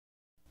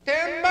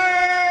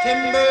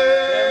timber.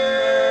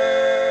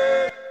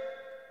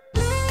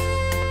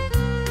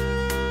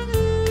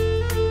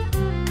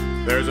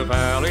 There's a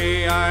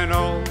valley I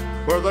know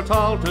where the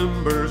tall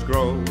timbers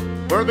grow,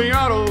 where the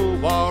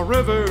Ottawa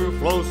River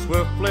flows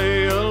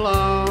swiftly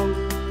along.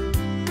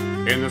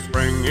 In the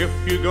spring if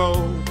you go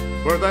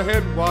where the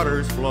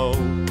headwaters flow,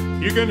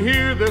 you can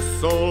hear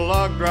this old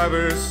log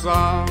driver's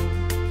song.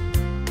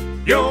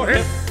 Yo,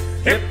 hip,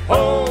 hip,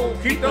 ho,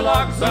 keep the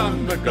logs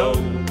on the go.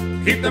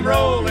 Keep them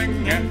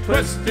rolling and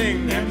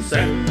twisting and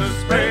send the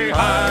spray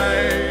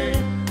high.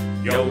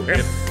 Yo,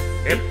 hip,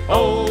 hip,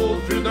 ho,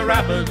 through the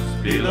rapids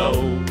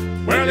below,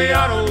 where the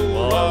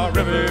Ottawa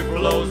River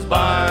flows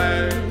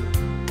by.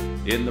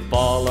 In the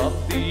fall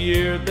of the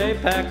year they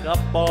pack up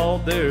all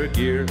their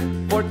gear,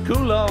 Fort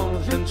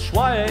Coulonge and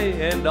Choyer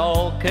and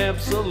all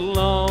camps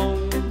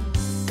along.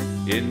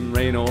 In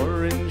rain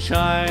or in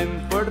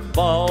shine, for to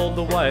fall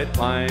the white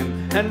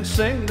pine and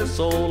sing this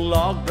old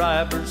log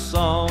driver's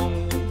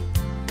song.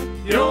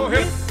 Yo,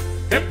 hip,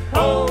 hip,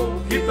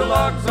 ho, keep the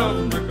logs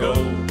on the go.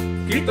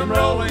 Keep them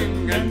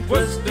rolling and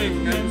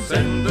twisting and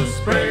send the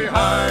spray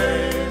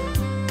high.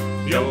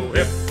 Yo,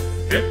 hip,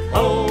 hip,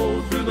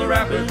 ho, through the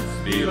rapids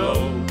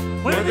below,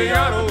 where the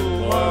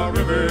Ottawa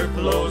River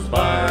flows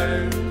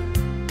by.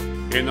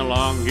 In the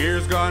long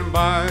years gone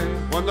by,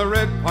 when the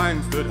red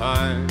pines stood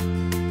high,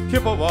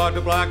 Chippewa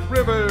to Black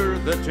River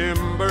the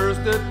timbers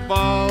did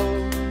fall.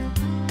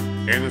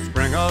 In the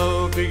spring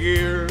of the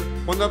year,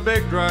 when the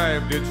big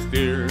drive did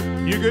steer,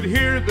 you could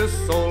hear this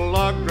old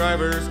log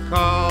driver's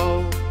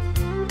call.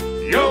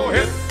 Yo,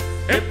 hip,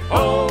 hip,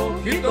 ho,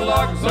 keep the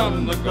logs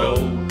on the go.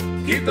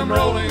 Keep them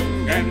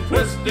rolling and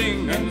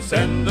twisting and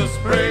send the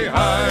spray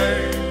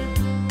high.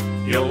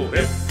 Yo,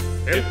 hip,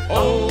 hip,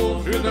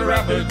 ho, through the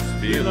rapids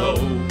below,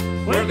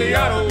 where the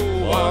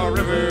Ottawa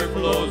River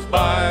flows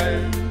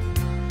by.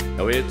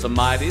 Now it's a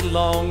mighty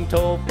long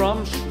tow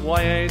from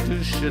Choyer to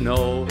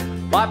Chenot,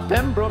 by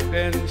Pembroke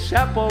and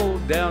Chapel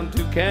down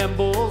to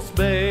Campbell's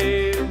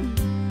Bay.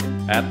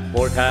 At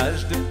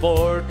Portage de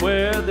Fort,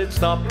 where they'd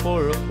stop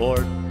for a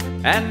port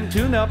and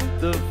tune up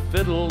the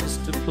fiddles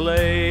to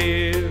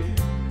play.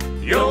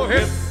 Yo,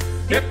 hip,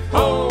 hip,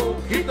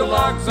 ho, keep the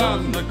logs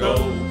on the go.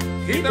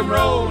 Keep them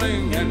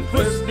rolling and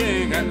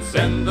twisting and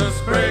send the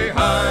spray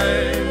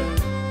high.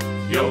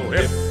 Yo,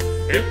 hip,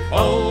 hip,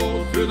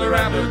 ho, through the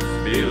rapids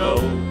below,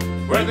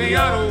 where the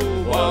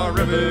Ottawa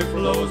River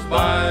flows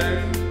by.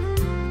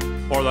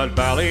 For that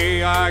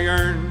valley I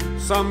yearn,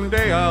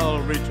 someday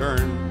I'll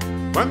return,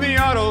 when the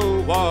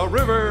Ottawa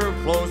River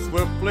flows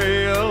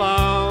swiftly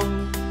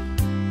along.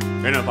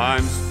 And if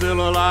I'm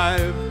still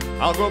alive,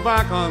 I'll go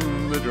back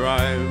on the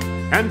drive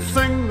and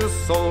sing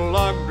this old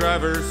log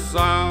driver's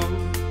song.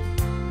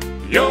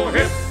 Yo,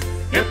 hip,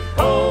 hip,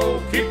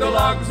 ho, keep the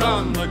logs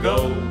on the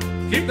go.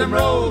 Keep them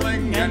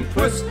rolling and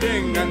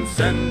twisting and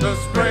send the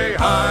spray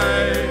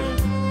high.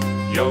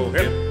 Yo,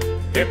 hip,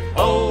 hip,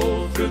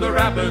 ho, through the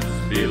rapids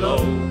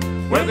below,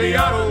 where the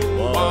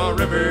Ottawa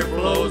River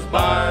flows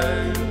by.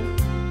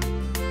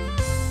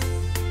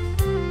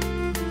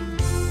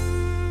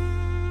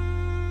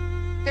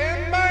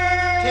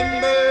 Timber,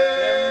 timber.